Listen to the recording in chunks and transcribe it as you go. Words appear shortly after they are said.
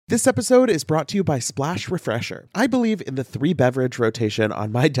This episode is brought to you by Splash Refresher. I believe in the 3-beverage rotation on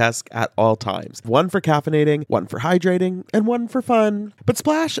my desk at all times. One for caffeinating, one for hydrating, and one for fun. But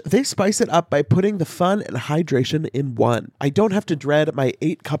Splash, they spice it up by putting the fun and hydration in one. I don't have to dread my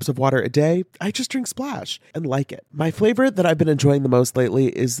 8 cups of water a day. I just drink Splash and like it. My flavor that I've been enjoying the most lately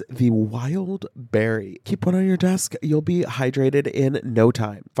is the Wild Berry. Keep one on your desk. You'll be hydrated in no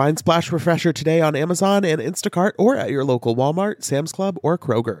time. Find Splash Refresher today on Amazon and Instacart or at your local Walmart, Sam's Club, or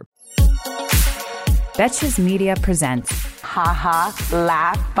Kroger. Betches Media presents Haha,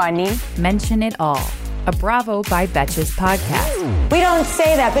 laugh, funny. Mention It All, a Bravo by Betches podcast. We don't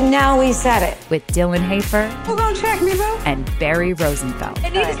say that, but now we said it. With Dylan Hafer. Who gonna check me, bro? And Barry Rosenfeld. I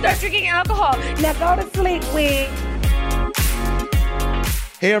need to start drinking alcohol. Now go to sleep, we.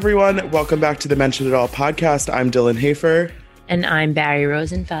 Hey everyone, welcome back to the Mention It All podcast. I'm Dylan Hafer. And I'm Barry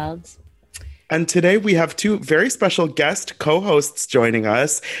Rosenfeld. And today we have 2 very special guest co-hosts joining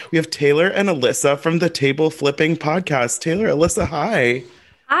us. We have Taylor and Alyssa from the Table Flipping podcast. Taylor, Alyssa, hi.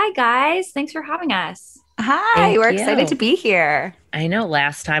 Hi, guys. Thanks for having us. Hi, we're excited to be here. I know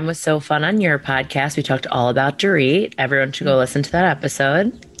last time was so fun on your podcast. We talked all about Dorit. Everyone should go listen to that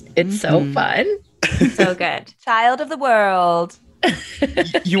episode. It's so fun. So good. Child of the world.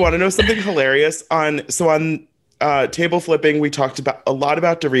 You want to know something hilarious? On Table Flipping, we talked about a lot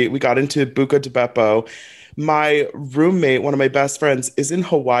about Dorit. We got into Buca di Beppo. My roommate, one of my best friends, is in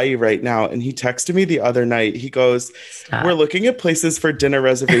Hawaii right now, and he texted me the other night. He goes, "We're looking at places for dinner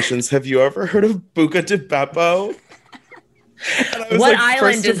reservations. Have you ever heard of Buca di Beppo?" What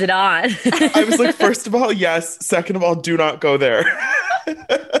island is it on? I was like, first of all, yes. Second of all, do not go there.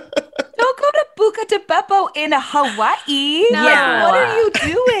 Don't go to Buca di Beppo in Hawaii. No. Like, what are you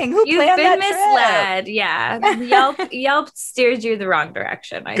doing? Who You've planned been that misled. Yeah. Yelp steers you the wrong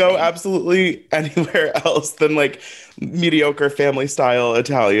direction. I Go think. absolutely anywhere else than like mediocre family style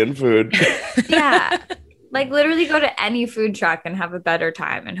Italian food. Yeah. Like literally go to any food truck and have a better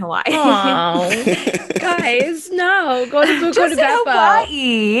time in Hawaii. Oh, guys, no. Go to Buca Just di in Beppo.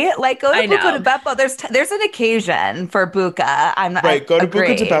 Hawaii. Like, go to I Buca know. di Beppo. There's an occasion for Buca. Right, go to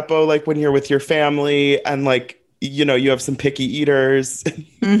agree. Buca di Beppo like when you're with your family and like, you know, you have some picky eaters. That's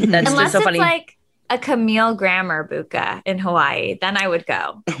Unless just so it's funny. like a Camille Grammer buka in Hawaii, then I would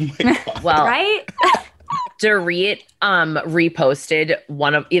go. Oh my God. Well, Right? Dorit reposted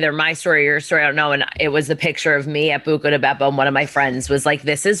one of either my story or your story, I don't know, and it was the picture of me at Buca di Beppo, and one of my friends was like,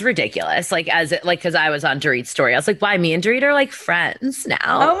 "This is ridiculous." Like because I was on Dorit's story, I was like, "Why me and Dorit are like friends now?"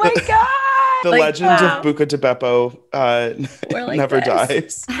 Oh my God. The legend of Buca di Beppo We're like never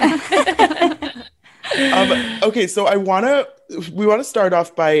this. dies. Okay, so we want to start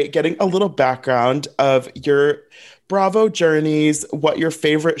off by getting a little background of your Bravo journeys, what your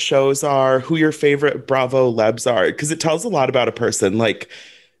favorite shows are, who your favorite Bravo lebs are, because it tells a lot about a person, like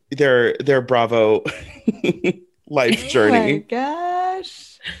their Bravo life journey. Oh my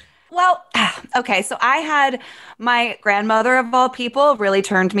gosh. Well, okay, so I had my grandmother of all people really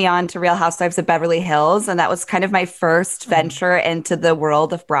turned me on to Real Housewives of Beverly Hills, and that was kind of my first venture into the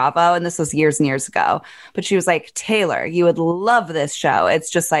world of Bravo, and this was years and years ago. But she was like, "Taylor, you would love this show. It's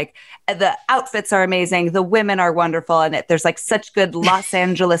just like the outfits are amazing, the women are wonderful, and there's like such good Los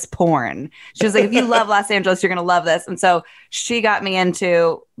Angeles porn." She was like, "If you love Los Angeles, you're going to love this." And so she got me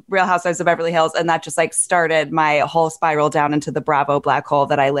into Real Housewives of Beverly Hills, and that just like started my whole spiral down into the Bravo black hole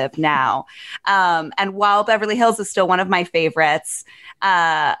that I live now. And while Beverly Hills is still one of my favorites,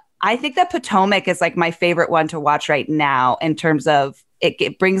 I think that Potomac is like my favorite one to watch right now in terms of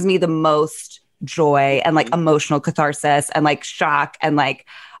it brings me the most joy and like emotional catharsis and like shock and like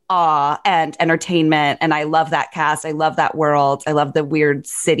awe and entertainment. And I love that cast. I love that world. I love the weird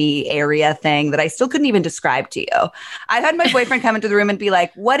city area thing that I still couldn't even describe to you. I've had my boyfriend come into the room and be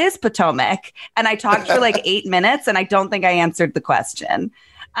like, "What is Potomac?" And I talked for like 8 minutes and I don't think I answered the question.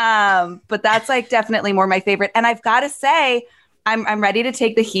 But that's like definitely more my favorite. And I've got to say, I'm ready to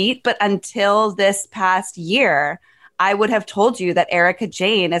take the heat. But until this past year, I would have told you that Erica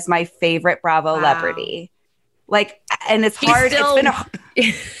Jane is my favorite Bravo celebrity. Like, and it's hard. Still, it's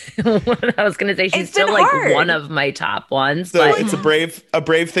been I was going to say she's It's been still like hard. one of my top ones. So but it's a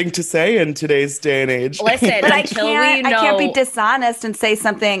brave thing to say in today's day and age. listen, But I until we know, can't be dishonest and say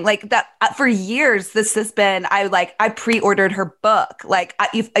something like that. For years, this has been. I pre-ordered her book. Like,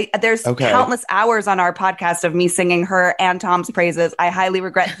 there's countless hours on our podcast of me singing her and Tom's praises. I highly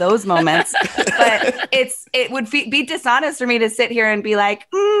regret those moments, but it would be dishonest for me to sit here and be like,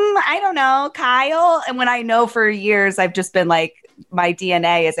 I don't know, Kyle. And when I know for years I've just been like, my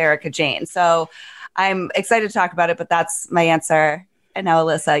DNA is Erica Jane. So I'm excited to talk about it. But that's my answer. And now,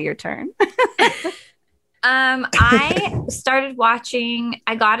 Alyssa, your turn. I started watching,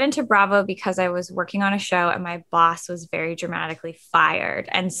 I got into Bravo because I was working on a show and my boss was very dramatically fired.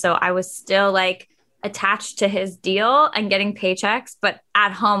 And so I was still like attached to his deal and getting paychecks, but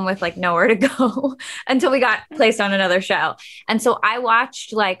at home with like nowhere to go until we got placed on another show. And so I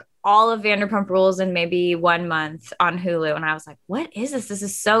watched like all of Vanderpump Rules in maybe 1 month on Hulu. And I was like, what is this? This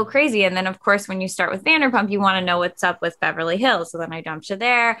is so crazy. And then, of course, when you start with Vanderpump, you want to know what's up with Beverly Hills. So then I dumped to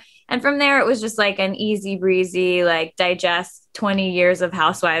there. And from there, it was just like an easy breezy, like digest 20 years of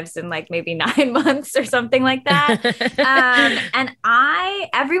Housewives in like maybe 9 months or something like that. And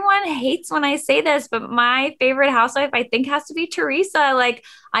everyone hates when I say this, but my favorite housewife, I think, has to be Teresa. Like,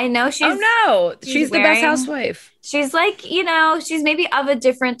 I know she's the best housewife. She's like, you know, she's maybe of a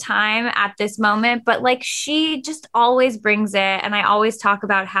different time at this moment, but like she just always brings it. And I always talk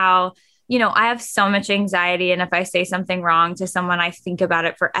about how, you know, I have so much anxiety. And if I say something wrong to someone, I think about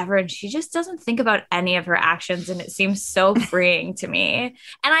it forever. And she just doesn't think about any of her actions. And it seems so freeing to me.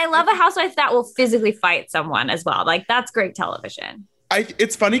 And I love a housewife that will physically fight someone as well. Like that's great television.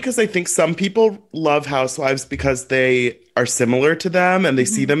 It's funny because I think some people love Housewives because they are similar to them and they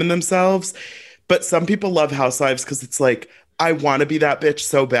see them in themselves. But some people love Housewives because it's like, I want to be that bitch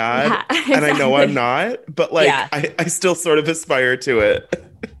so bad. Yeah, exactly. And I know I'm not, but like, I still sort of aspire to it.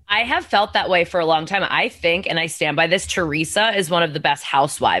 I have felt that way for a long time. I think, and I stand by this, Teresa is one of the best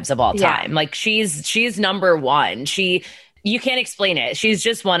housewives of all time. Like she's number one. You can't explain it. She's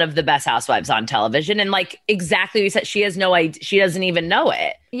just one of the best housewives on television. And like exactly what you said, she has no idea. She doesn't even know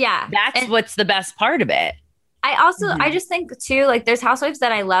it. Yeah. That's what's the best part of it. I also, I just think too, like there's housewives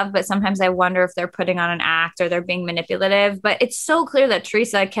that I love, but sometimes I wonder if they're putting on an act or they're being manipulative. But it's so clear that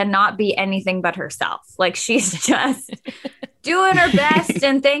Teresa cannot be anything but herself. Like she's just doing her best.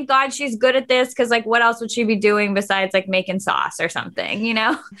 And thank God she's good at this. Cause like, what else would she be doing besides like making sauce or something, you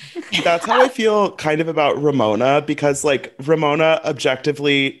know? That's how I feel kind of about Ramona, because like Ramona,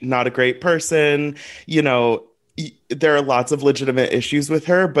 objectively not a great person. You know, there are lots of legitimate issues with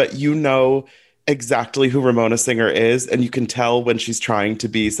her, but you know exactly who Ramona Singer is, and you can tell when she's trying to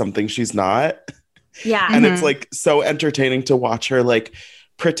be something she's not. Yeah. And it's like so entertaining to watch her like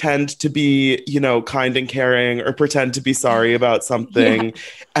pretend to be, you know, kind and caring or pretend to be sorry about something. Yeah.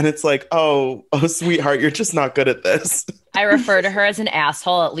 And it's like, oh, sweetheart, you're just not good at this. I refer to her as an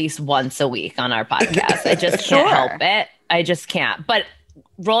asshole at least once a week on our podcast. I just can't help it. I just can't. But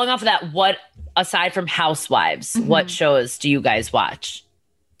rolling off of that, what, aside from Housewives, what shows do you guys watch?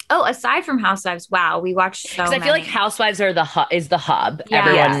 Oh, aside from Housewives, wow, we watched so many. I feel like Housewives are is the hub. Yeah.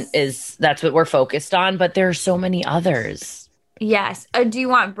 Everyone that's what we're focused on, but there are so many others. Yes. Do you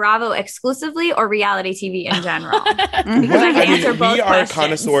want Bravo exclusively or reality TV in general? Because I can answer both we questions. are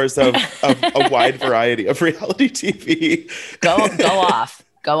connoisseurs of a wide variety of reality TV. Go off.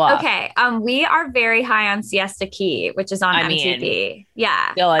 Go off. Okay. We are very high on Siesta Key, which is on MTV.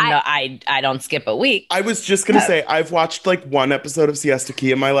 Yeah. Dylan, I don't skip a week. I was just going to say, I've watched like one episode of Siesta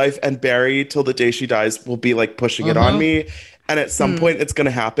Key in my life, and Barry, till the day she dies, will be like pushing it on me. And at some point it's going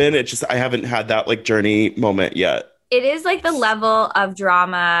to happen. It's just, I haven't had that like journey moment yet. It is like the level of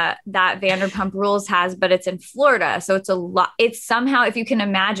drama that Vanderpump Rules has, but it's in Florida. So it's a lot. It's somehow, if you can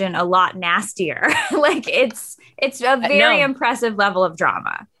imagine, a lot nastier. Like it's a very impressive level of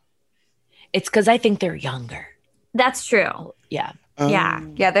drama. It's because I think they're younger. That's true. Yeah.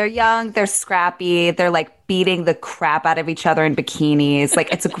 Yeah, they're young. They're scrappy. They're like beating the crap out of each other in bikinis. Like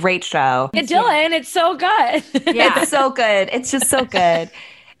it's a great show. And Dylan, it's so good. Yeah, it's so good. It's just so good.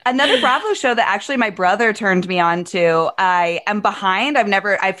 Another Bravo show that actually my brother turned me on to. I am behind.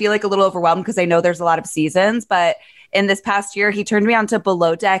 I feel like a little overwhelmed because I know there's a lot of seasons, but in this past year, he turned me on to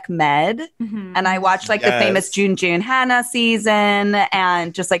Below Deck Med. And I watched like the famous June Hannah season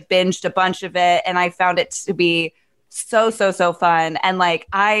and just like binged a bunch of it. And I found it to be so fun. And like,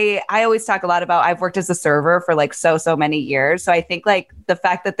 I always talk a lot about, I've worked as a server for like so many years. So I think like the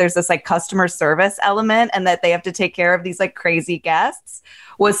fact that there's this like customer service element and that they have to take care of these like crazy guests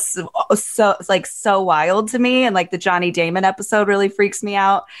was so wild to me. And like the Johnny Damon episode really freaks me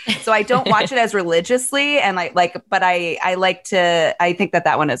out. So I don't watch it as religiously. And but I think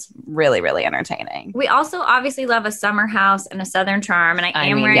that one is really, really entertaining. We also obviously love a Summer House and a Southern Charm. And I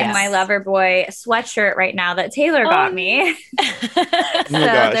am wearing my Loverboy sweatshirt right now that Taylor got me. Oh my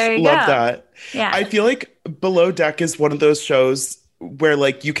gosh, there you love go. that. Yeah. I feel like Below Deck is one of those shows where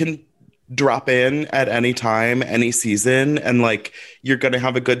like you can drop in at any time, any season, and like you're gonna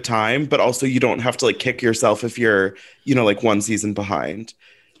have a good time, but also you don't have to like kick yourself if you're, you know, like one season behind.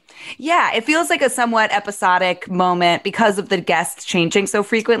 Yeah, it feels like a somewhat episodic moment because of the guests changing so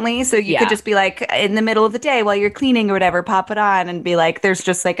frequently. So you could just be like in the middle of the day while you're cleaning or whatever, pop it on and be like, there's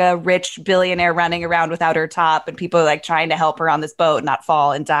just like a rich billionaire running around without her top and people are like trying to help her on this boat not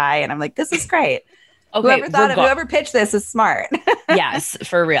fall and die. And I'm like, this is great. Okay, whoever pitched this is smart. Yes,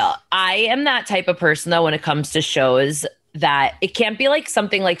 for real. I am that type of person though when it comes to shows that it can't be like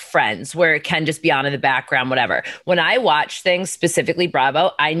something like Friends where it can just be on in the background, whatever. When I watch things, specifically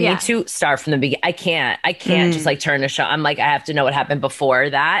Bravo, I need to start from the beginning. I can't just like turn a show. I'm like, I have to know what happened before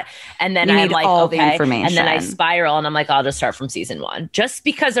that. And then I'm like, all the information. And then I spiral and I'm like, I'll just start from season 1. Just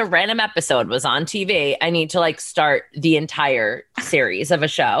because a random episode was on TV, I need to like start the entire series of a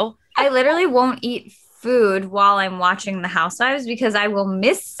show. I literally won't eat food while I'm watching The Housewives because I will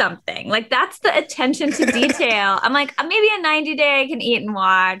miss something. Like that's the attention to detail. I'm like, maybe a 90 day I can eat and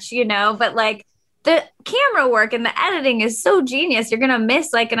watch, you know, but like the camera work and the editing is so genius. You're going to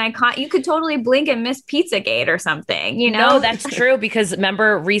miss like an icon. You could totally blink and miss Pizzagate or something, you know? No, that's true. Because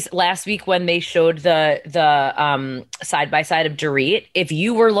remember last week when they showed the side-by-side of Dorit, if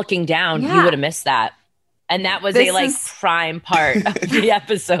you were looking down, you would have missed that. And that was prime part of the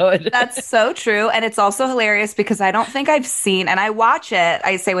episode. That's so true. And it's also hilarious because I don't think I've seen, and I watch it,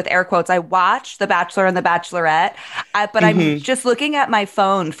 I say with air quotes, I watch The Bachelor and The Bachelorette, but I'm just looking at my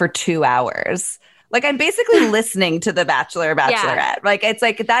phone for 2 hours. Like I'm basically listening to The Bachelor, Bachelorette. Yeah. Like it's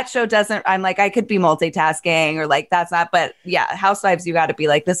like that show doesn't, I'm like, I could be multitasking or like that's not, but yeah, Housewives, you got to be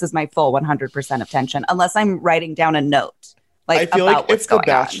like, this is my full 100% attention unless I'm writing down a note. I feel like it's The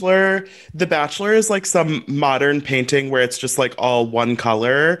Bachelor. The Bachelor is like some modern painting where it's just like all one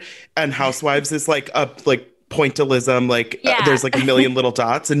color, and Housewives is like a pointillism. There's like a million little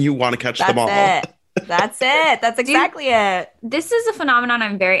dots, and you want to catch them all. That's it. That's exactly it. This is a phenomenon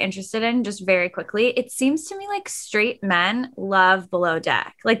I'm very interested in. Just very quickly, it seems to me like straight men love Below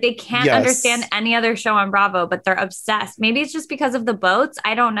Deck. Like they can't understand any other show on Bravo, but they're obsessed. Maybe it's just because of the boats.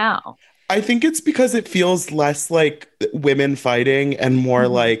 I don't know. I think it's because it feels less like women fighting and more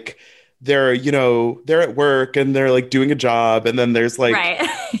like they're at work and they're like doing a job and then there's like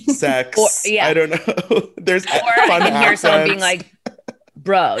sex. I don't know. There's fun I can hear someone being like,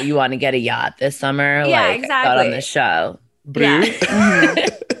 bro, you want to get a yacht this summer? Yeah, like, exactly. Got on the show. Brew. Yeah.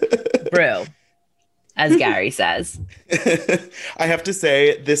 Brew, as Gary says. I have to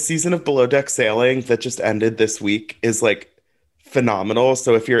say, this season of Below Deck Sailing that just ended this week is like phenomenal.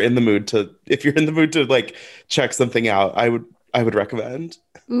 So if you're in the mood to like check something out, I would recommend.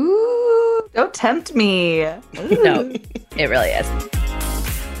 Ooh, don't tempt me. No, it really is.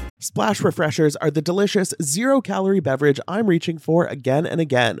 Splash Refreshers are the delicious 0-calorie beverage I'm reaching for again and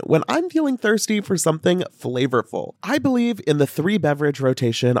again when I'm feeling thirsty for something flavorful. I believe in the 3-beverage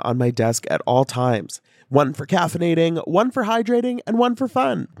rotation on my desk at all times. 1 for caffeinating, 1 for hydrating, and 1 for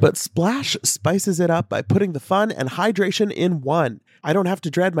fun. But Splash spices it up by putting the fun and hydration in one. I don't have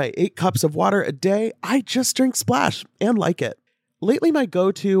to dread my 8 cups of water a day. I just drink Splash and like it. Lately, my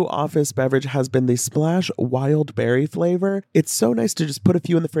go-to office beverage has been the Splash Wild Berry flavor. It's so nice to just put a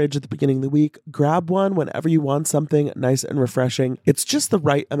few in the fridge at the beginning of the week, grab one whenever you want something nice and refreshing. It's just the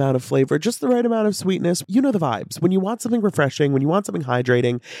right amount of flavor, just the right amount of sweetness. You know the vibes. When you want something refreshing, when you want something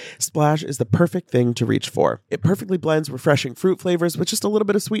hydrating, Splash is the perfect thing to reach for. It perfectly blends refreshing fruit flavors with just a little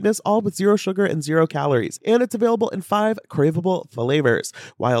bit of sweetness, all with 0 sugar and 0 calories. And it's available in 5 craveable flavors.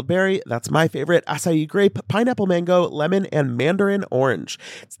 Wild Berry, that's my favorite, acai grape, pineapple mango, lemon, and mandarin orange.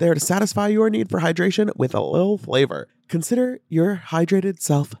 It's there to satisfy your need for hydration with a little flavor. Consider your hydrated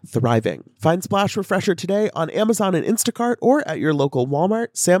self thriving. Find Splash Refresher today on Amazon and Instacart or at your local Walmart,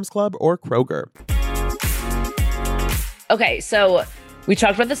 Sam's Club, or Kroger. Okay, so we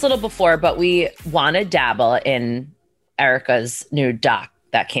talked about this a little before, but we want to dabble in Erica's new doc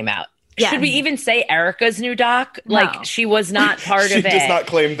that came out. Yeah. Should we even say Erica's new doc? No. Like she was not part of it. She does not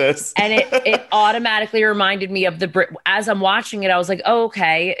claim this. And it automatically reminded me of as I'm watching it, I was like, oh,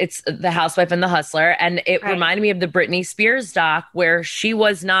 okay, it's The Housewife and the Hustler. And it reminded me of the Britney Spears doc where she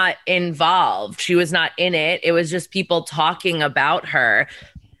was not involved. She was not in it. It was just people talking about her.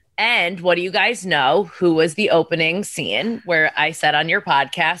 And what do you guys know? Who was the opening scene where I said on your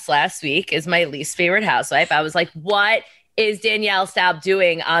podcast last week is my least favorite housewife? I was like, what is Danielle Staub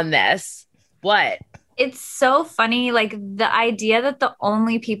doing on this? What? It's so funny. Like the idea that the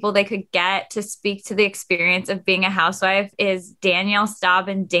only people they could get to speak to the experience of being a housewife is Danielle Staub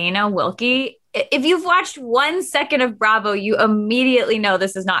and Dana Wilkie. If you've watched 1 second of Bravo, you immediately know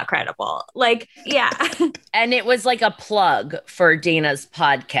this is not credible. Like, yeah. And it was like a plug for Dana's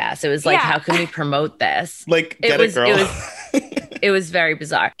podcast. It was like, how can we promote this? Like, get it, girl. It was very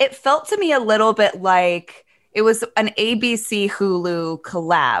bizarre. It felt to me a little bit like it was an ABC Hulu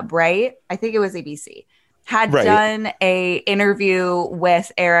collab, right? I think it was ABC. Had done a interview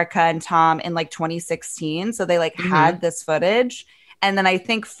with Erica and Tom in like 2016. So they like had this footage. And then I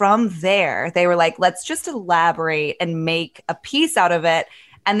think from there, they were like, let's just elaborate and make a piece out of it.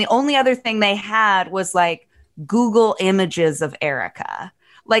 And the only other thing they had was like Google images of Erica.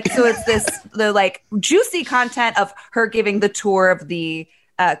 Like, so it's the like juicy content of her giving the tour of the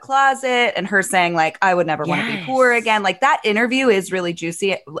closet and her saying like, I would never want to be poor again. Like that interview is really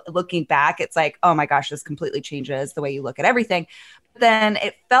juicy. Looking back, it's like, oh my gosh, this completely changes the way you look at everything. But then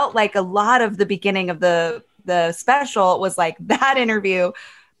it felt like a lot of the beginning of the special was like that interview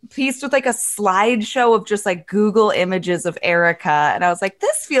pieced with like a slideshow of just like Google images of Erica. And I was like,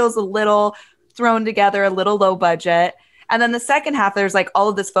 this feels a little thrown together, a little low budget. And then the second half, there's like all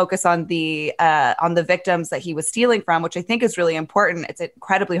of this focus on the victims that he was stealing from, which I think is really important. It's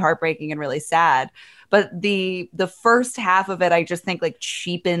incredibly heartbreaking and really sad. But the first half of it, I just think like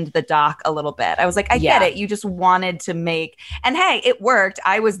cheapened the doc a little bit. I was like, I get it. You just wanted to make, and hey, it worked.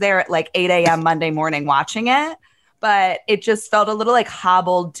 I was there at like 8 a.m. Monday morning watching it, but it just felt a little like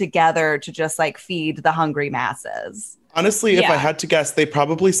hobbled together to just like feed the hungry masses. Honestly, if I had to guess, they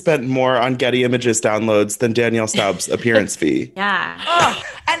probably spent more on Getty Images downloads than Danielle Staub's appearance fee. Yeah. Oh,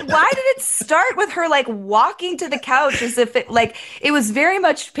 and why did it start with her like walking to the couch as if it like it was very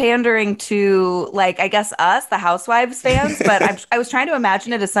much pandering to like I guess us, the Housewives fans, but I was trying to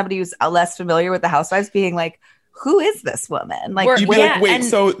imagine it as somebody who's less familiar with the Housewives being like, who is this woman? Like, wait,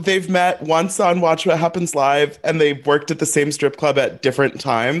 so they've met once on Watch What Happens Live and they worked at the same strip club at different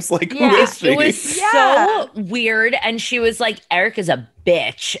times? Like, who is she? It was so weird. And she was like, Erica's a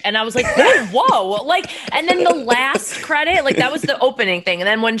bitch. And I was like, whoa. Like, and then the last credit, like that was the opening thing. And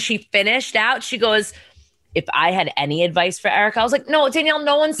then when she finished out, she goes, if I had any advice for Erica, I was like, no, Danielle,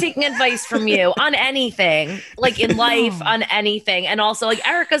 no one's seeking advice from you on anything, like in life, on anything. And also like,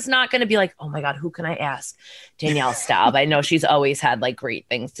 Erica's not going to be like, oh my God, who can I ask? Danielle Staub. I know she's always had like great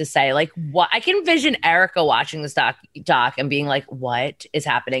things to say. Like what I can envision Erica watching this doc and being like, what is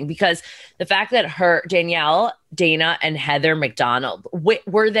happening? Because the fact that Danielle, Dana and Heather McDonald,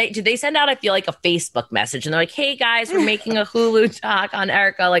 did they send out, I feel like a Facebook message and they're like, hey guys, we're making a Hulu doc on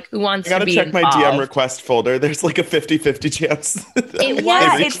Erica. Like who wants to be involved? I gotta check my DM request folder. There's like a 50-50 chance.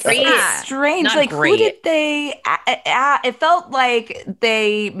 It's strange. Not like great. Who did they, it felt like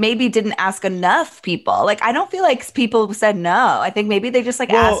they maybe didn't ask enough people. Like, I don't feel like people said no. I think maybe they just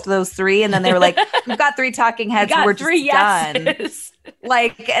like asked those three and then they were like, we've got three talking heads who were just done.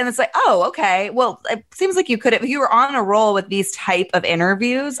 Like, and it's like, oh, okay. Well, it seems like you could have, if you were on a roll with these type of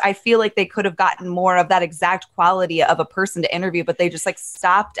interviews, I feel like they could have gotten more of that exact quality of a person to interview, but they just like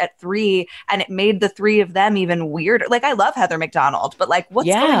stopped at three and it made the three of them even weirder. Like, I love Heather McDonald, but like, what's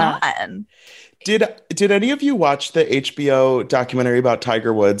going on? Did any of you watch the HBO documentary about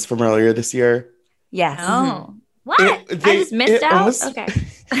Tiger Woods from earlier this year? Yes. Oh, what? I just missed out. Okay.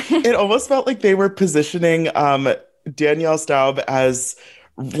 It almost felt like they were positioning Danielle Staub as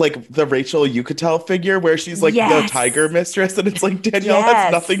like the Rachel Yucatel figure where she's like the tiger mistress and it's like Danielle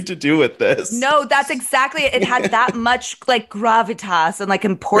has nothing to do with this. No, that's exactly it. It had that much like gravitas and like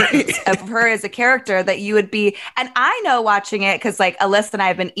importance of her as a character that you would be. And I know watching it because like Alyssa and I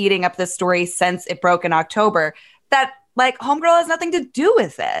have been eating up this story since it broke in October that like Homegirl has nothing to do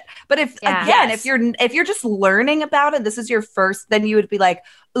with it. But if you're just learning about it, this is your first, then you would be like,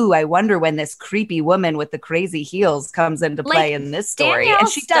 ooh, I wonder when this creepy woman with the crazy heels comes into play in this story. Danielle and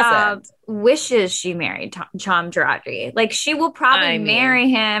she doesn't. Wishes she married Tom Girardi. Like she will probably marry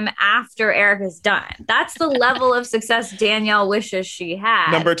him after Erica's done. That's the level of success Danielle wishes she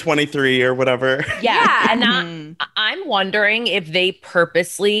had. Number 23 or whatever. Yeah. And I'm wondering if they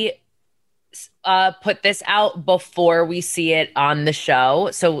purposely put this out before we see it on the show,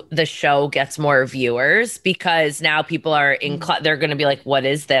 so the show gets more viewers, because now people are they're going to be like, what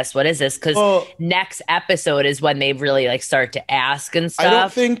is this, because next episode is when they really like start to ask and stuff. I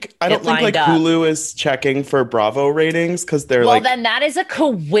don't think like Hulu is checking for Bravo ratings because they're then that is a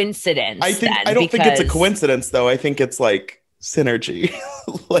coincidence. I don't think it's a coincidence though. I think it's like synergy.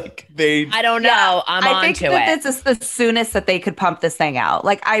 Like I don't know. I think that this is the soonest that they could pump this thing out.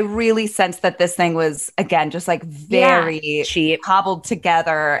 Like I really sense that this thing was again just like very cheap, cobbled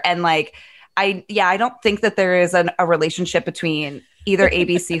together, and like I don't think that there is a relationship between either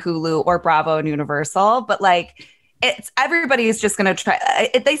ABC, Hulu, or Bravo and Universal, but like everybody is just going to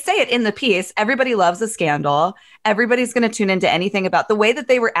try. They say it in the piece. Everybody loves a scandal, everybody's going to tune into anything about the way that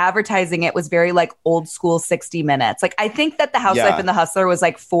they were advertising it was very like old school 60 Minutes. Like I think that the Housewife and the Hustler was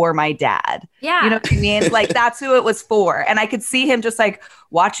like for my dad. Yeah. You know what I mean? Like that's who it was for. And I could see him just like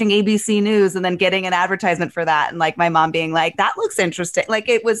watching ABC News and then getting an advertisement for that. And like my mom being like, that looks interesting. Like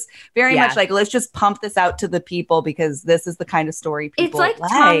it was very much like, let's just pump this out to the people because this is the kind of story people it's like.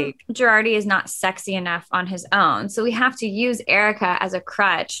 Tom Girardi is not sexy enough on his own. So we have to use Erica as a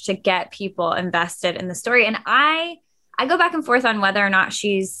crutch to get people invested in the story. And I go back and forth on whether or not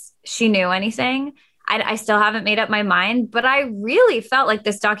she knew anything. I still haven't made up my mind, but I really felt like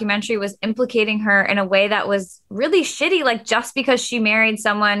this documentary was implicating her in a way that was really shitty. Like just because she married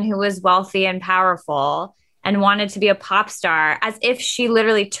someone who was wealthy and powerful and wanted to be a pop star, as if she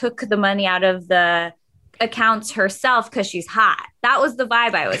literally took the money out of the accounts herself because she's hot. That was the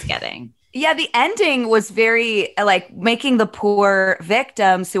vibe I was getting. Yeah, the ending was very like making the poor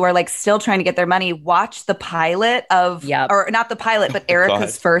victims who are like still trying to get their money watch the pilot of, or not the pilot, but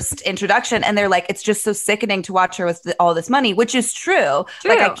Erica's first introduction. And they're like, it's just so sickening to watch her with all this money, which is true.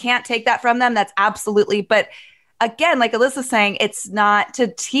 Like, I can't take that from them. That's absolutely. But again, like Alyssa's saying, it's not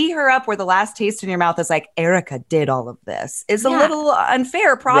to tee her up where the last taste in your mouth is like, Erica did all of this is a little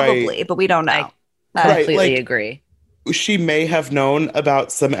unfair, probably, but we don't know. I completely agree. She may have known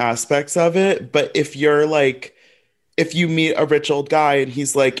about some aspects of it, but if you're like, if you meet a rich old guy and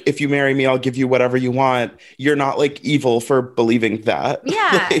he's like, if you marry me, I'll give you whatever you want, you're not like evil for believing that.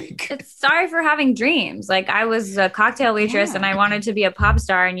 Yeah. It's sorry for having dreams. Like I was a cocktail waitress and I wanted to be a pop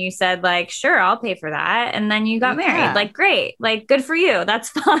star and you said like, sure, I'll pay for that. And then you got married. Like, great. Like, good for you. That's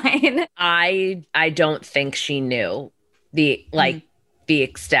fine. I don't think she knew the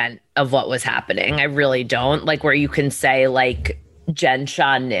extent of what was happening. I really don't. Like where you can say like Jen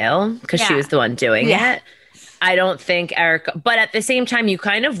Shah knew because she was the one doing it. I don't think Erica, but at the same time, you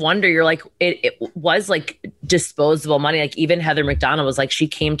kind of wonder, you're like, it was like disposable money. Like even Heather McDonald was like, she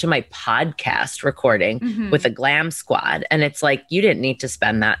came to my podcast recording with a glam squad. And it's like, you didn't need to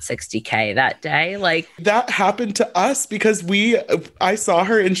spend that $60K that day. Like that happened to us because I saw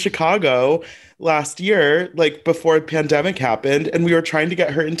her in Chicago last year, like before the pandemic happened. And we were trying to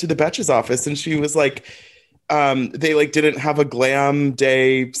get her into the Betches office. And she was like, they like didn't have a glam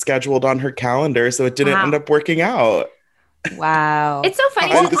day scheduled on her calendar, so it didn't end up working out. Wow. It's so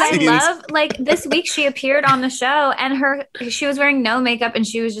funny. I love like this week she appeared on the show and she was wearing no makeup and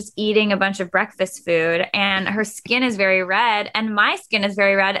she was just eating a bunch of breakfast food and her skin is very red and my skin is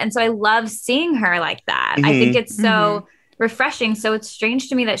very red. And so I love seeing her like that. I think it's so refreshing. So it's strange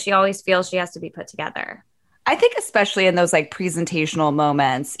to me that she always feels she has to be put together. I think especially in those like presentational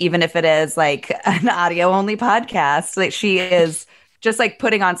moments, even if it is like an audio only podcast, like she is just like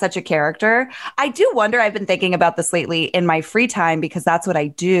putting on such a character. I do wonder, I've been thinking about this lately in my free time because that's what I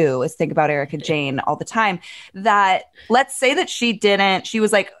do is think about Erika Jayne all the time, that let's say that she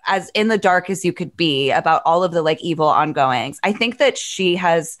was like as in the dark as you could be about all of the like evil ongoings. I think that she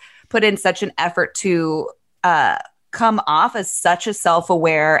has put in such an effort to come off as such a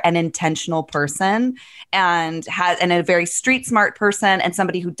self-aware and intentional person and a very street smart person and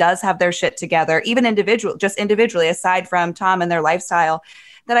somebody who does have their shit together, even individually, aside from Tom and their lifestyle,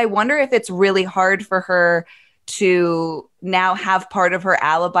 that I wonder if it's really hard for her to now have part of her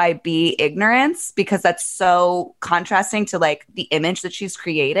alibi be ignorance because that's so contrasting to like the image that she's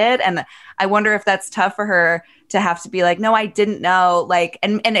created. And I wonder if that's tough for her to have to be like, no, I didn't know. Like,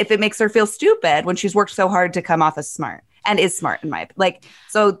 and if it makes her feel stupid when she's worked so hard to come off as smart and is smart in my, like,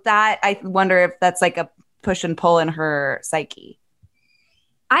 so that I wonder if that's like a push and pull in her psyche.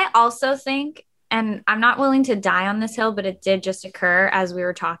 I also think, and I'm not willing to die on this hill, but it did just occur as we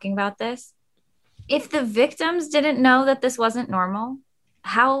were talking about this. If the victims didn't know that this wasn't normal,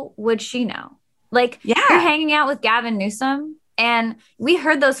 how would she know? Like, you're hanging out with Gavin Newsom, and we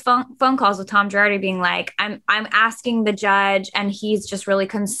heard those phone calls with Tom Girardi being like, I'm asking the judge, and he's just really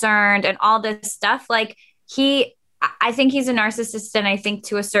concerned, and all this stuff. Like, I think he's a narcissist, and I think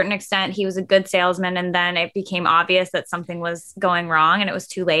to a certain extent he was a good salesman, and then it became obvious that something was going wrong, and it was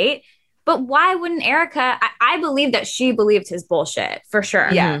too late. But why wouldn't Erica? I believe that she believed his bullshit for sure.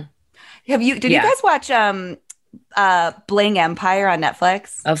 Yeah. Mm-hmm. Did you guys watch Bling Empire on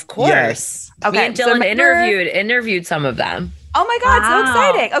Netflix? Of course. Yes. Okay. Me and Dylan interviewed some of them. Oh my God, so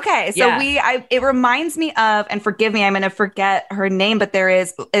exciting. Okay. So it reminds me of, and forgive me, I'm going to forget her name, but there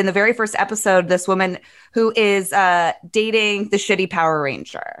is in the very first episode, this woman who is dating the shitty Power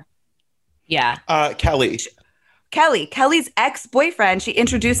Ranger. Yeah. Kelly. Kelly's ex-boyfriend, she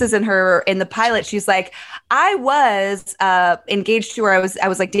introduces in the pilot, she's like, I was engaged to her. I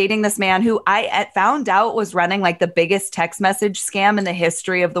was like dating this man who I found out was running like the biggest text message scam in the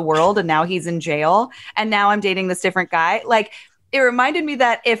history of the world. And now he's in jail. And now I'm dating this different guy. Like, it reminded me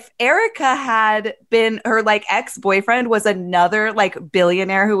that if Erica had been her like ex-boyfriend was another like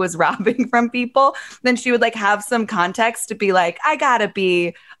billionaire who was robbing from people, then she would like have some context to be like, I gotta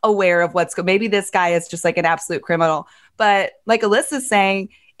be aware of maybe this guy is just like an absolute criminal. But like Alyssa's saying,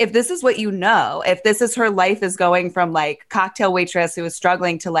 if this is what you know, if this is her life is going from like cocktail waitress who is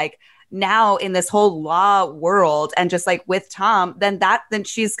struggling to like now in this whole law world and just like with Tom, then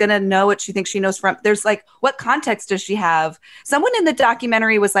she's going to know what she thinks she knows from. There's like, what context does she have? Someone in the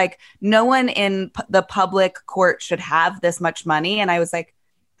documentary was like, no one in the public court should have this much money. And I was like,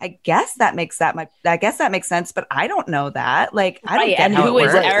 I guess that makes sense, but I don't know that. Like, I don't get and how who it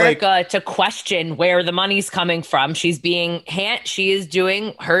is works. Erica to question where the money's coming from? She is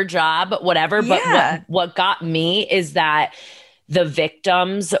doing her job, whatever. Yeah. But what got me is that the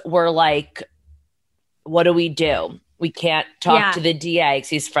victims were like, what do? We can't talk to the DA because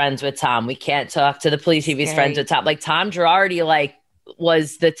he's friends with Tom. We can't talk to the police if he's friends with Tom. Like Tom Girardi, like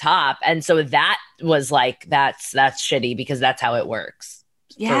was the top. And so that was like, that's shitty because that's how it works.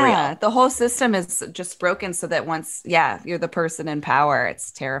 Yeah. The whole system is just broken so that once, you're the person in power,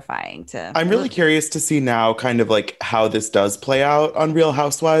 it's terrifying to. I'm really curious to see now kind of like how this does play out on Real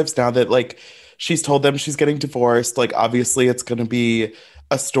Housewives now that like she's told them she's getting divorced. Like, obviously it's going to be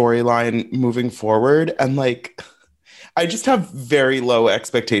a storyline moving forward. And like, I just have very low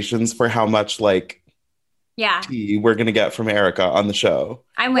expectations for how much like tea we're going to get from Erica on the show.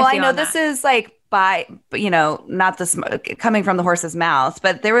 I'm with you. I know this is like not the smoke coming from the horse's mouth,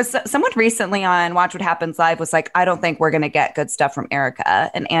 but there was someone recently on Watch What Happens Live was like, I don't think we're going to get good stuff from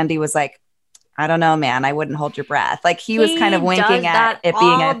Erica. And Andy was like, I don't know, man. I wouldn't hold your breath. Like he was kind of winking at it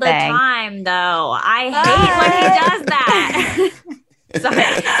being a thing. All the time, though. I hate when he does that.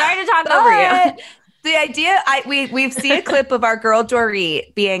 Sorry to talk over you. The idea, we've seen a clip of our girl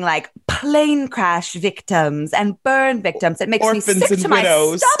Dorit being like plane crash victims and burn victims. It makes Orphans me sick and to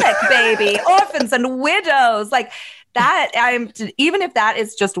widows. my stomach, baby. Orphans and widows, like that. Even if that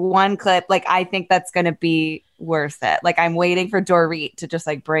is just one clip, like I think that's going to be worth it. Like I'm waiting for Dorit to just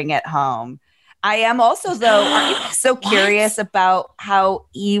like bring it home. I am also, though, aren't you so curious about how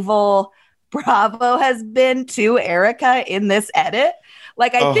evil Bravo has been to Erica in this edit?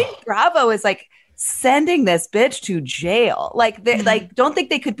 Like, I think Bravo is like sending this bitch to jail. Like, they like don't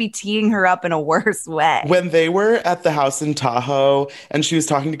think they could be teeing her up in a worse way. When they were at the house in Tahoe and she was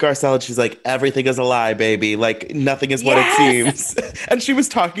talking to Garcelle and she's like, everything is a lie, baby. Like, nothing is what it seems. And she was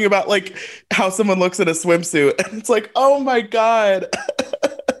talking about like how someone looks at a swimsuit and it's like, oh my God.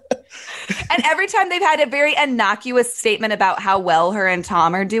 And every time they've had a very innocuous statement about how well her and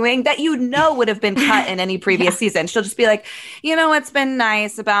Tom are doing that would have been cut in any previous season. She'll just be like, you know what's been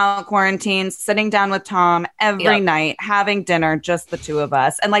nice about quarantine? Sitting down with Tom every night, having dinner, just the two of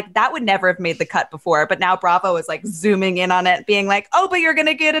us. And like that would never have made the cut before. But now Bravo is like zooming in on it, being like, oh, but you're going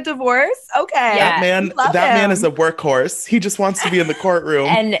to get a divorce? Okay. That man is a workhorse. He just wants to be in the courtroom.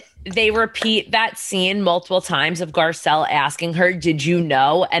 And they repeat that scene multiple times of Garcelle asking her, did you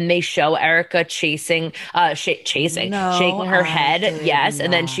know? And they show Erica shaking her head. Yes.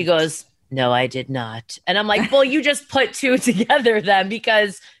 And then she goes, no, I did not. And I'm like, well, you just put two together then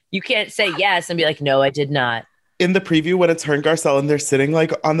because you can't say yes and be like, no, I did not. In the preview, when it's her and Garcelle and they're sitting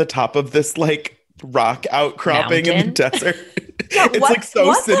like on the top of this like rock outcropping in the desert. It's like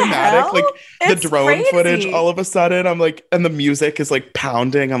so cinematic. Like the drone footage all of a sudden, I'm like, and the music is like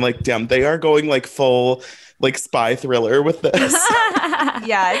pounding. I'm like, damn, they are going like full like spy thriller with this.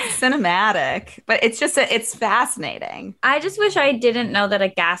 Yeah, it's cinematic, but it's just it's fascinating. I just wish I didn't know that a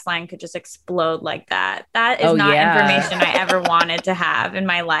gas line could just explode like that. That is not information I ever wanted to have in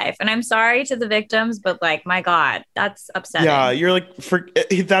my life. And I'm sorry to the victims, but like, my God, that's upsetting. Yeah, you're like,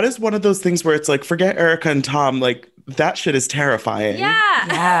 that is one of those things where it's like, forget Erica and Tom, like that shit is terrifying.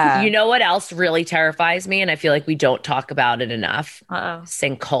 Yeah. You know what else really terrifies me? And I feel like we don't talk about it enough.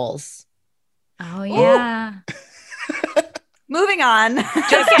 Sinkholes. Oh, yeah. Moving on.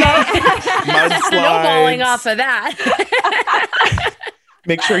 Just snowballing off of that.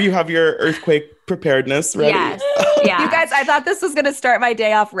 Make sure you have your earthquake preparedness ready. Yes. Yeah. You guys, I thought this was going to start my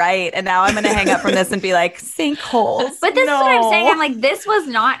day off right. And now I'm going to hang up from this and be like, sinkholes. But this is what I'm saying. I'm like, this was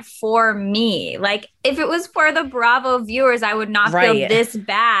not for me. Like, if it was for the Bravo viewers, I would not feel this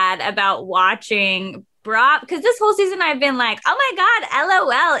bad about watching because this whole season I've been like, oh my God,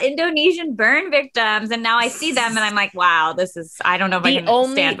 LOL, Indonesian burn victims. And now I see them and I'm like, wow, I don't know if I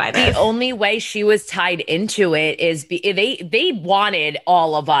can stand by this. The only way she was tied into it is they wanted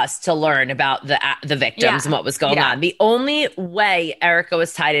all of us to learn about the victims and what was going on. The only way Erika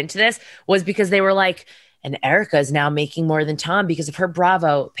was tied into this was because they were like, and Erika is now making more than Tom because of her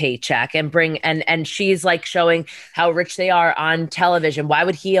Bravo paycheck and she's like showing how rich they are on television. Why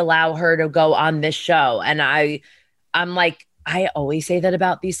would he allow her to go on this show? And I'm like, I always say that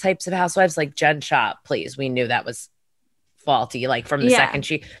about these types of housewives, like Jen Shah, please. We knew that was faulty, like from the second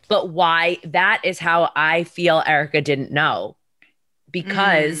but why? That is how I feel Erika didn't know,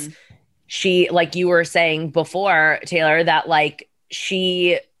 because she, like you were saying before, Taylor, that like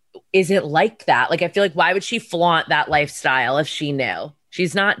she isn't like that. Like, I feel like, why would she flaunt that lifestyle if she knew?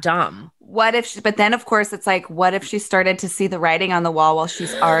 She's not dumb. But then of course it's like, what if she started to see the writing on the wall while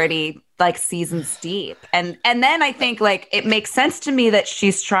she's already like seasons deep? And then I think like it makes sense to me that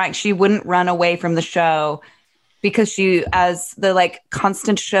she wouldn't run away from the show, because she, as the like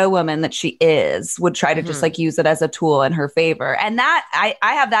constant show woman that she is, would try to just like use it as a tool in her favor. And that I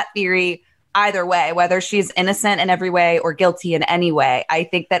have that theory either way, whether she's innocent in every way or guilty in any way. I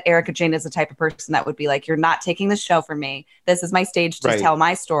think that Erika Jayne is the type of person that would be like, you're not taking the show from me. This is my stage to tell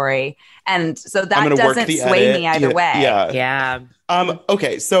my story. And so that doesn't sway me either way. Yeah.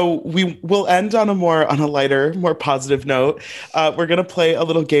 Okay, so we will end on a lighter, more positive note. We're going to play a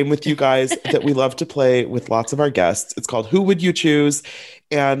little game with you guys that we love to play with lots of our guests. It's called Who Would You Choose?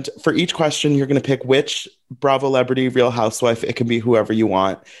 And for each question, you're going to pick which Bravo celebrity, Real Housewife. It can be whoever you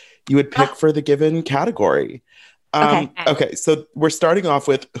want. You would pick for the given category. Okay, so we're starting off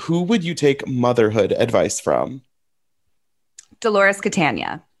with, who would you take motherhood advice from? Dolores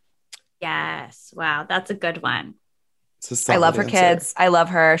Catania. Yes. Wow, that's a good one. I love her kids. I love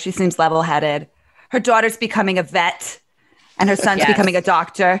her. She seems level-headed. Her daughter's becoming a vet and her son's becoming a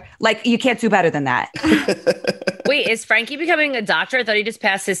doctor. Like, you can't do better than that. Wait, is Frankie becoming a doctor? I thought he just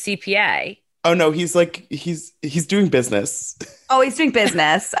passed his CPA. Oh no, he's doing business. Oh, he's doing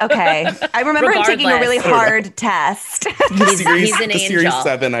business. Okay. I remember him taking a really hard test. He's an angel. Series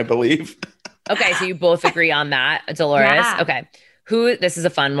 7, I believe. Okay, so you both agree on that, Dolores. Yeah. Okay. This is a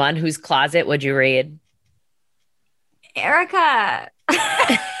fun one. Whose closet would you read? Erika.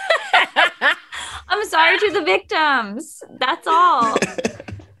 I'm sorry to the victims. That's all.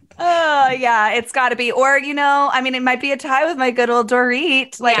 Oh, yeah, it's got to be. Or, I mean, it might be a tie with my good old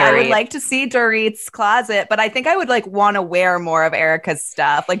Dorit. Like, I would like to see Dorit's closet, but I think I would, like, want to wear more of Erika's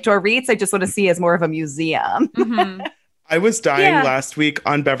stuff. Like, Dorit's, I just want to see as more of a museum. Mm-hmm. I was dying last week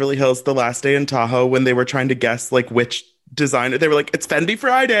on Beverly Hills, the last day in Tahoe, when they were trying to guess, like, which designer. They were like, it's Fendi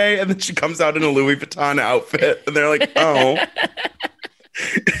Friday. And then she comes out in a Louis Vuitton outfit. And they're like, oh.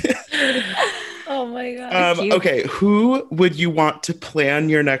 Oh my God. Okay, who would you want to plan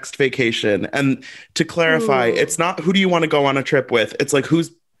your next vacation? And to clarify, it's not who do you want to go on a trip with? It's like,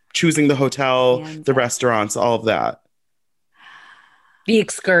 who's choosing the hotel, the restaurants, all of that. The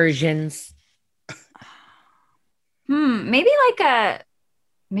excursions. Maybe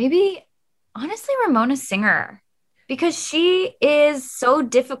honestly Ramona Singer, because she is so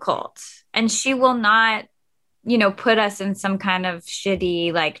difficult and she will not put us in some kind of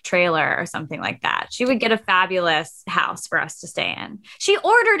shitty like trailer or something like that. She would get a fabulous house for us to stay in. She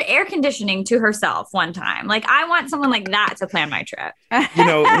ordered air conditioning to herself one time. Like, I want someone like that to plan my trip.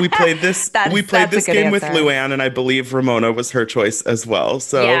 We played this game with Luann, and I believe Ramona was her choice as well.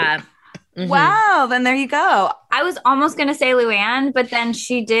 So yeah. Mm-hmm. Wow, then there you go. I was almost going to say Luann, but then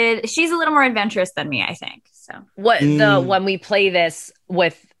she's a little more adventurous than me, I think. So when we play this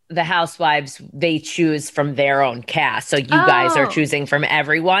with the housewives, they choose from their own cast. So you guys are choosing from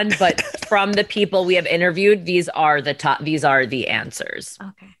everyone, but from the people we have interviewed, these are the answers.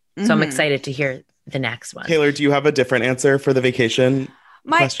 Okay. So I'm excited to hear the next one. Taylor, do you have a different answer for the vacation?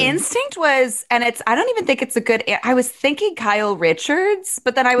 My instinct was, and I don't even think it's a good, I was thinking Kyle Richards,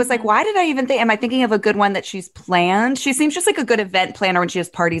 but then I was like, why did I even am I thinking of a good one that she's planned? She seems just like a good event planner when she has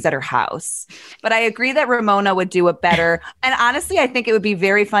parties at her house. But I agree that Ramona would do a better, and honestly, I think it would be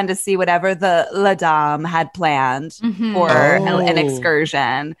very fun to see whatever the La Dame had planned for an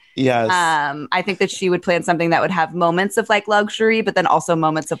excursion. Yes. I think that she would plan something that would have moments of like luxury, but then also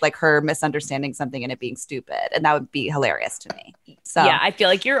moments of like her misunderstanding something and it being stupid. And that would be hilarious to me. So yeah, I feel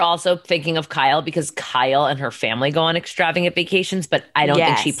like you're also thinking of Kyle because Kyle and her family go on extravagant vacations, but I don't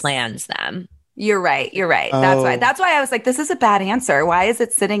think she plans them. You're right. You're right. Oh. That's why I was like, this is a bad answer. Why is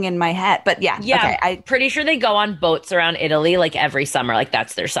it sitting in my head? But yeah. Yeah, Okay. pretty sure they go on boats around Italy like every summer. Like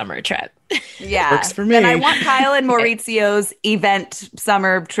that's their summer trip. Yeah. Works for me. And I want Kyle and Maurizio's event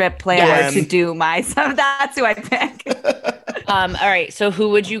summer trip planner Yeah. to do my stuff. That's who I pick. All right. So who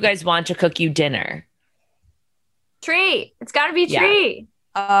would you guys want to cook you dinner? Tree. It's got to be Yeah. Tree.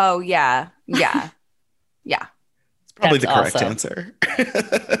 Oh, yeah. Yeah. Yeah. Probably the That's correct also answer.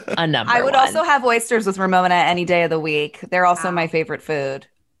 A number I would one. also have oysters with Ramona any day of the week. They're also Wow. my favorite food,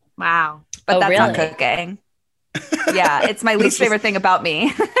 Wow. but Oh, that's not really? cooking. Yeah, it's my least favorite thing about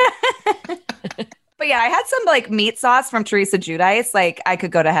me. But yeah, I had some like meat sauce from Teresa Giudice. Like I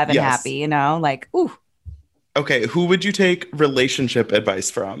could go to heaven Yes. happy, you know? Like, ooh. Okay, who would you take relationship advice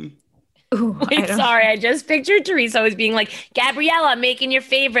from? Ooh, I Wait, don't- sorry. I just pictured Teresa as being like, Gabriella, I'm making your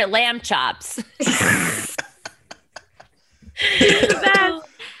favorite lamb chops. That's-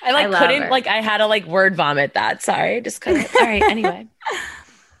 I like I love couldn't her. like I had to like word vomit that. Sorry, I just couldn't. All right, anyway.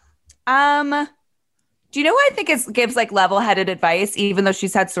 Do you know who I think gives like level-headed advice, even though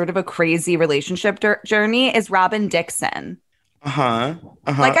she's had sort of a crazy relationship journey? Is Robin Dixon. Uh-huh.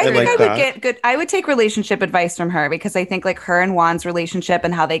 Like I think I would that. get good. I would take relationship advice from her because I think like her and Juan's relationship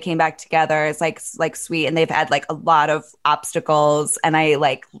and how they came back together is like sweet, and they've had like a lot of obstacles. And I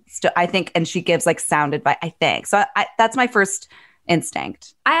like I think, and she gives like sound advice. I think so. That's my first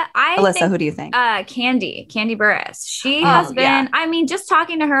instinct. I Alyssa, think, who do you think? Candy Burris. She Oh, has been, yeah. I mean, just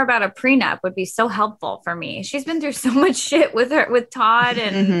talking to her about a prenup would be so helpful for me. She's been through so much shit with Todd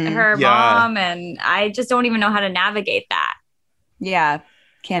and Mhm. her Yeah. mom. And I just don't even know how to navigate that. Yeah,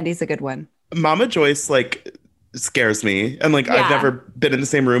 Candy's a good one. Mama Joyce like scares me. And like Yeah. I've never been in the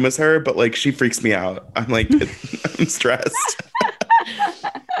same room as her, but like she freaks me out. I'm like I'm stressed.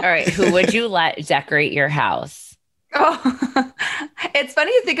 All right, who would you let decorate your house? Oh, it's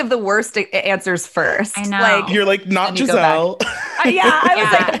funny to think of the worst answers first. I know. Like, You're like not And you go back. Giselle. yeah, I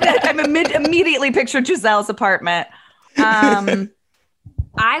was Yeah. like, I'm immediately pictured Giselle's apartment.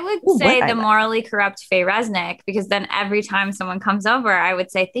 I would Ooh, say what the I like. morally corrupt Faye Resnick, because then every time someone comes over, I would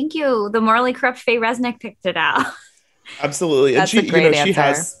say, thank you. The morally corrupt Faye Resnick picked it out. Absolutely. And That's she a great she answer.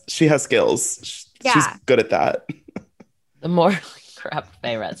 has skills. She's Yeah. good at that. The morally corrupt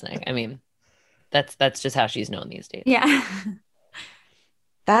Faye Resnick. I mean, that's just how she's known these days. Yeah.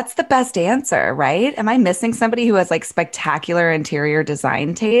 That's the best answer, right? Am I missing somebody who has like spectacular interior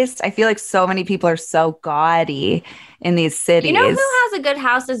design taste? I feel like so many people are so gaudy in these cities. You know who has a good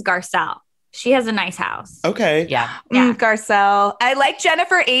house is Garcelle. She has a nice house. Okay. Yeah. Yeah. Garcelle. I like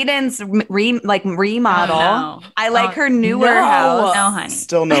Jennifer Aiden's remodel. Oh, no. I like Oh, her newer no. house. No, honey.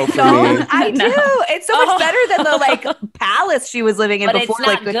 Still no for No, me. I No. do. It's so Oh. much better than the like palace she was living in But before. it's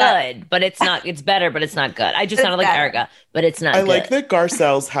like not with good. that- But it's not. It's better, but it's not good. I just It's sounded like better. Erica, but it's not. I good. like that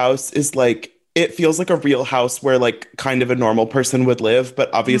Garcelle's house is like it feels like a real house where like kind of a normal person would live, but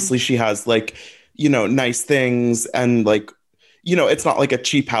obviously she has like, you know, nice things and like, you know, it's not like a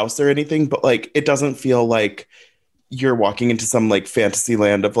cheap house or anything, but like it doesn't feel like you're walking into some like fantasy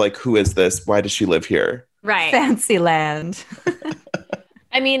land of like, who is this? Why does she live here? Right. Fancy land.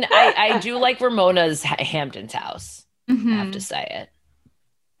 I mean, I do like Ramona's Hampton's house. I Mhm. have to say it.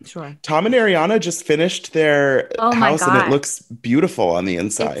 Sure. Tom and Ariana just finished their Oh my house and it God. looks beautiful on the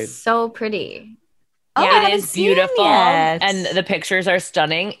inside. It's so pretty. Oh, I Yeah, it haven't is seen beautiful, yet. and the pictures are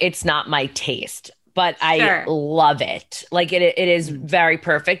stunning. It's not my taste, but I Sure. love it. Like it is very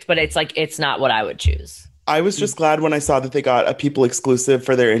perfect, but it's like it's not what I would choose. I was just glad when I saw that they got a People exclusive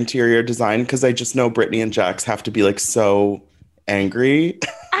for their interior design because I just know Brittany and Jax have to be like so angry.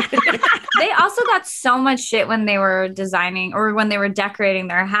 They also got so much shit when they were designing or when they were decorating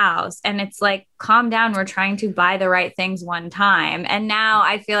their house. And it's like, calm down. We're trying to buy the right things one time. And now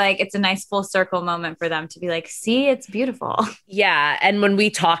I feel like it's a nice full circle moment for them to be like, see, it's beautiful. Yeah, and when we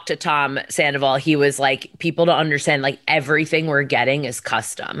talked to Tom Sandoval, he was like, "People don't understand. Like everything we're getting is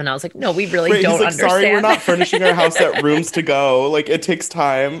custom," and I was like, "No, we really Right, don't he's like, understand." sorry, we're not furnishing our house at rooms to go. Like it takes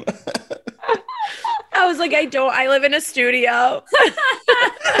time. I was like, I live in a studio.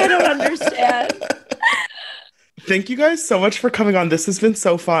 I don't understand. Thank you guys so much for coming on. This has been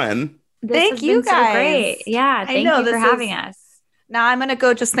so fun. This Thank has you been so guys. great. Yeah. Thank know, you for this having is- us. Now I'm gonna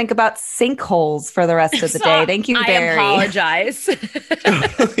go just think about sinkholes for the rest of the day. Thank you, I Barry. apologize.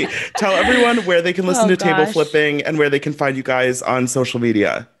 Tell everyone where they can listen Oh, to Table gosh. Flipping and where they can find you guys on social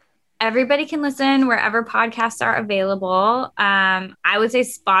media. Everybody can listen wherever podcasts are available. I would say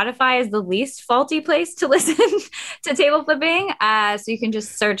Spotify is the least faulty place to listen to Table Flipping. So you can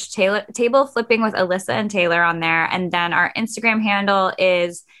just search Table Flipping with Alyssa and Taylor on there. And then our Instagram handle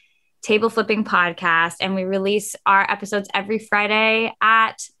is Table Flipping Podcast, and we release our episodes every Friday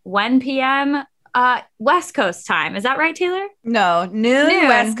at 1 p.m. West Coast time. Is that right, Taylor? No, noon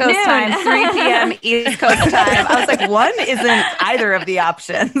West Coast time, 3 p.m. East Coast time. I was like, one isn't either of the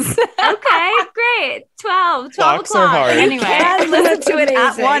options. Okay, great. 12 Clocks are o'clock. hard. You Anyway, can listen to it at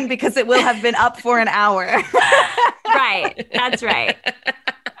amazing. 1 because it will have been up for an hour. Right. That's right.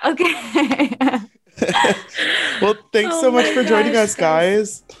 Okay. Well, thanks so much for joining us,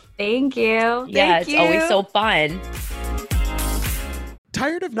 guys. Thank you. Yeah, Thank it's always you. so fun.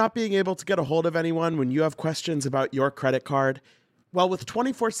 Tired of not being able to get a hold of anyone when you have questions about your credit card? Well, with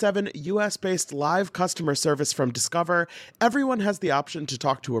 24/7 US-based live customer service from Discover, everyone has the option to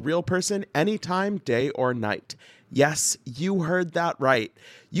talk to a real person anytime, day or night. Yes, you heard that right.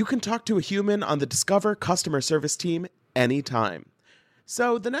 You can talk to a human on the Discover customer service team anytime.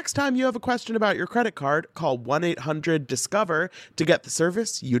 So the next time you have a question about your credit card, call 1-800-DISCOVER to get the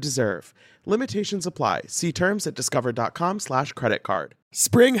service you deserve. Limitations apply. See terms at discover.com/creditcard.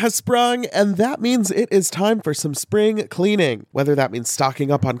 Spring has sprung, and that means it is time for some spring cleaning. Whether that means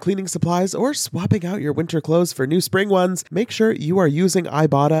stocking up on cleaning supplies or swapping out your winter clothes for new spring ones, make sure you are using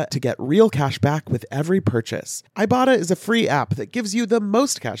Ibotta to get real cash back with every purchase. Ibotta is a free app that gives you the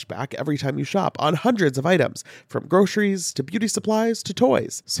most cash back every time you shop on hundreds of items, from groceries to beauty supplies to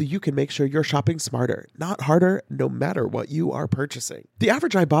toys, so you can make sure you're shopping smarter, not harder, no matter what you are purchasing. The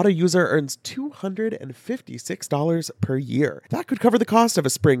average Ibotta user earns $256 per year. That could cover the cost of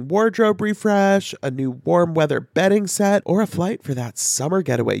a spring wardrobe refresh, a new warm weather bedding set, or a flight for that summer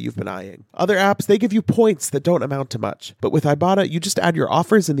getaway you've been eyeing. Other apps, they give you points that don't amount to much. But with Ibotta, you just add your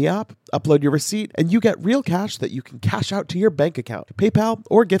offers in the app, upload your receipt, and you get real cash that you can cash out to your bank account, PayPal,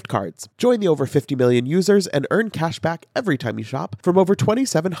 or gift cards. Join the over 50 million users and earn cash back every time you shop from over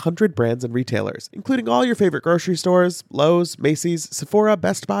 2,700 brands and retailers, including all your favorite grocery stores, Lowe's, Macy's, Sephora,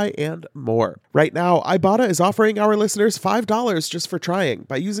 Best Buy, and more. Right now, Ibotta is offering our listeners $5 just for trying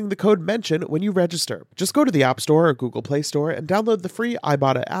by using the code MENTION when you register. Just go to the App Store or Google Play Store and download the free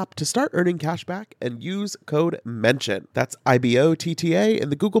Ibotta app to start earning cash back and use code MENTION. That's IBOTTA in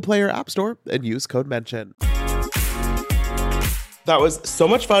the Google Play or App Store and use code MENTION. That was so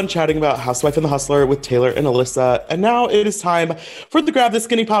much fun chatting about Housewife and the Hustler with Taylor and Alyssa. And now it is time for the Grab the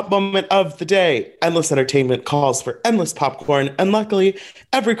Skinny Pop moment of the day. Endless entertainment calls for endless popcorn. And luckily,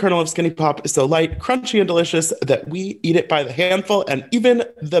 every kernel of Skinny Pop is so light, crunchy, and delicious that we eat it by the handful and even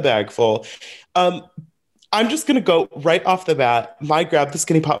the bagful. I'm just going to go right off the bat. My Grab the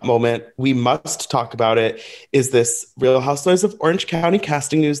Skinny Pop moment, we must talk about it, is this Real Housewives of Orange County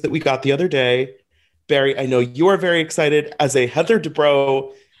casting news that we got the other day. Barry, I know you are very excited as a Heather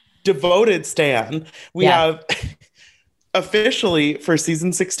Dubrow devoted stan. We have officially for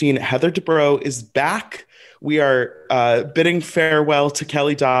season 16, Heather Dubrow is back. We are bidding farewell to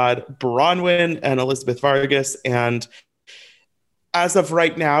Kelly Dodd, Bronwyn, and Elizabeth Vargas. And as of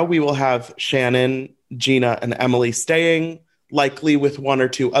right now, we will have Shannon, Gina, and Emily staying, likely with one or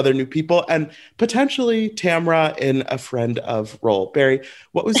two other new people, and potentially Tamra in a friend of role. Barry,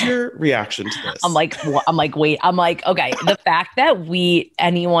 what was your reaction to this? I'm like, okay, the fact that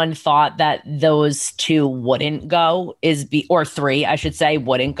anyone thought that those two wouldn't go or three, I should say,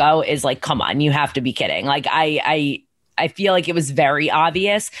 wouldn't go is like, come on, you have to be kidding. Like, I feel like it was very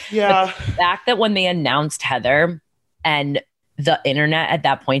obvious. Yeah. But the fact that when they announced Heather and the internet at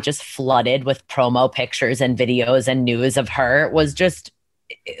that point just flooded with promo pictures and videos and news of her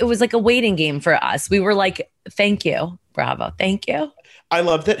it was like a waiting game for us. We were like, thank you. Bravo. Thank you. I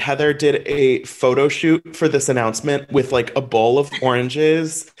love that Heather did a photo shoot for this announcement with like a bowl of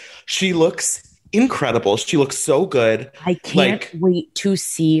oranges. She looks incredible. She looks so good. I can't wait to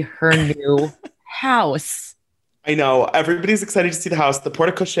see her new house. I know. Everybody's excited to see the house. The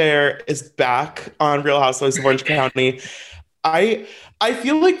Porte Cochere is back on Real Housewives of Orange County. I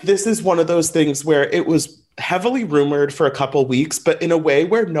feel like this is one of those things where it was heavily rumored for a couple weeks, but in a way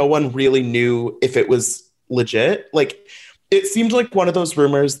where no one really knew if it was legit. Like, it seemed like one of those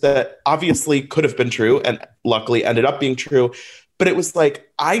rumors that obviously could have been true and luckily ended up being true. But it was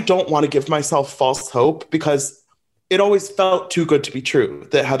like, I don't want to give myself false hope because it always felt too good to be true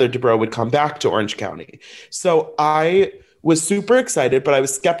that Heather Dubrow would come back to Orange County. So I was super excited, but I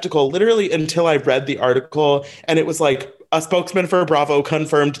was skeptical literally until I read the article, and it was like a spokesman for Bravo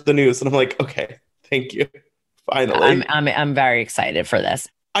confirmed the news. And I'm like, okay, thank you. Finally. I'm very excited for this.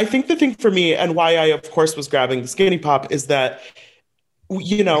 I think the thing for me, and why I, of course, was grabbing the Skinny Pop, is that,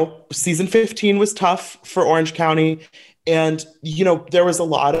 you know, season 15 was tough for Orange County. And, you know, there was a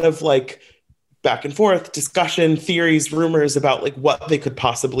lot of like back and forth discussion, theories, rumors about like what they could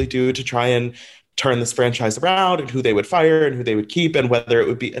possibly do to try and turn this franchise around and who they would fire and who they would keep and whether it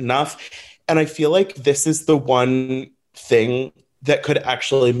would be enough. And I feel like this is the one thing that could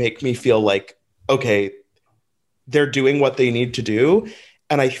actually make me feel like, okay, they're doing what they need to do.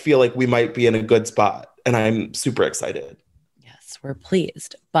 And I feel like we might be in a good spot. And I'm super excited. Yes, we're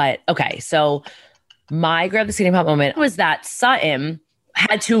pleased. But okay, so my grab the skinny pop moment was that Sutton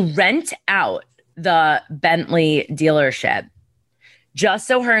had to rent out the Bentley dealership just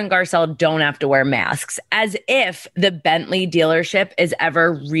so her and Garcelle don't have to wear masks, as if the Bentley dealership is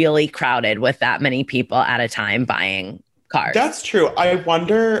ever really crowded with that many people at a time buying cars. That's true. I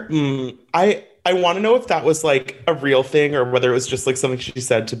wonder, I want to know if that was like a real thing or whether it was just like something she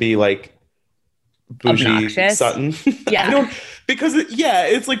said to be like bougie obnoxious. Sutton. Yeah. Because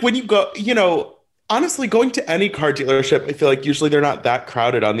it's like when you go, honestly, going to any car dealership, I feel like usually they're not that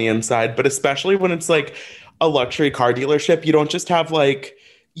crowded on the inside, but especially when it's like a luxury car dealership, you don't just have like,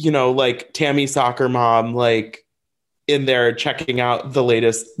 like Tammy soccer mom, like in there checking out the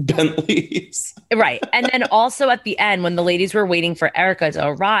latest Bentleys. Right. And then also at the end, when the ladies were waiting for Erica to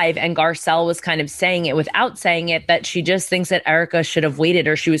arrive and Garcelle was kind of saying it without saying it, that she just thinks that Erica should have waited,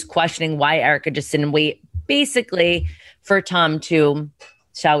 or she was questioning why Erica just didn't wait, basically for Tom to,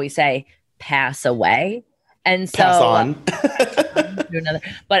 shall we say, pass away. And so pass on.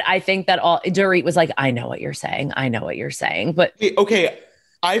 But I think that Dorit was like, I know what you're saying. But okay,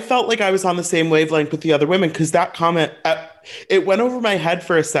 I felt like I was on the same wavelength with the other women, because that comment, it went over my head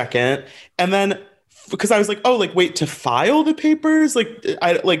for a second. And then because I was like, oh, like, wait, to file the papers?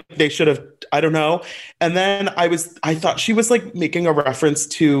 They should have, I don't know. And then I thought she was like making a reference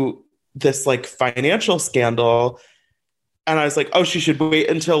to this like financial scandal. And I was like, oh, she should wait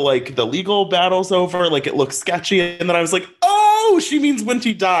until like the legal battle's over. Like it looks sketchy. And then I was like, oh, she means when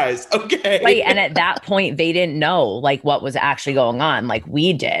she dies. Okay. Right. And at that point, they didn't know like what was actually going on. Like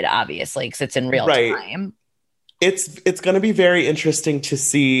we did, obviously, because it's in real time. It's going to be very interesting to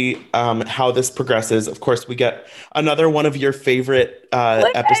see how this progresses. Of course, we get another one of your favorite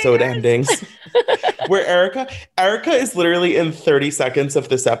episode endings where Erica is literally in 30 seconds of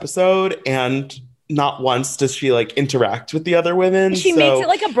this episode, and not once does she like interact with the other women. She makes it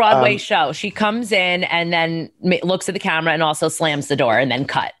like a Broadway show. She comes in and then looks at the camera and also slams the door and then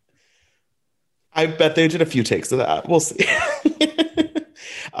cut. I bet they did a few takes of that. We'll see.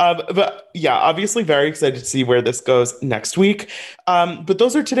 But yeah, obviously very excited to see where this goes next week. But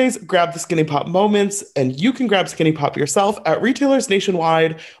those are today's Grab the Skinny Pop moments. And you can grab Skinny Pop yourself at retailers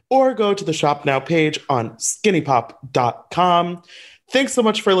nationwide or go to the Shop Now page on skinnypop.com. Thanks so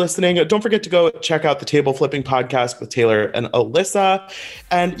much for listening. Don't forget to go check out the Table Flipping Podcast with Taylor and Alyssa.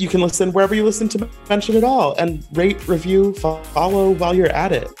 And you can listen wherever you listen to Mention It All, and rate, review, follow while you're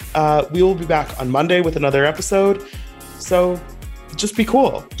at it. We will be back on Monday with another episode. So just be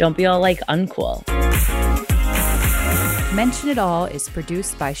cool. Don't be all like uncool. Mention It All is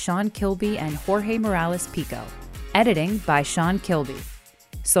produced by Sean Kilby and Jorge Morales Pico. Editing by Sean Kilby.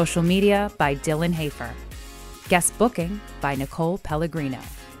 Social media by Dylan Hafer. Guest booking by Nicole Pellegrino.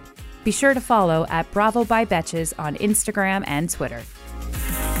 Be sure to follow at Bravo by Betches on Instagram and Twitter.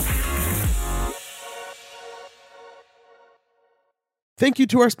 Thank you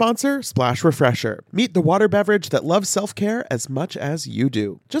to our sponsor, Splash Refresher. Meet the water beverage that loves self-care as much as you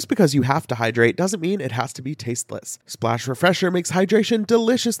do. Just because you have to hydrate doesn't mean it has to be tasteless. Splash Refresher makes hydration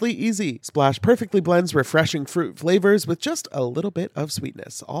deliciously easy. Splash perfectly blends refreshing fruit flavors with just a little bit of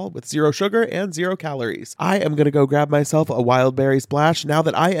sweetness, all with 0 sugar and 0 calories. I am going to go grab myself a wild berry splash now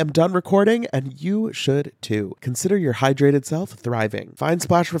that I am done recording, and you should too. Consider your hydrated self thriving. Find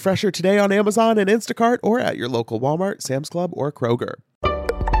Splash Refresher today on Amazon and Instacart, or at your local Walmart, Sam's Club, or Kroger.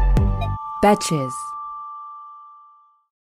 Betches.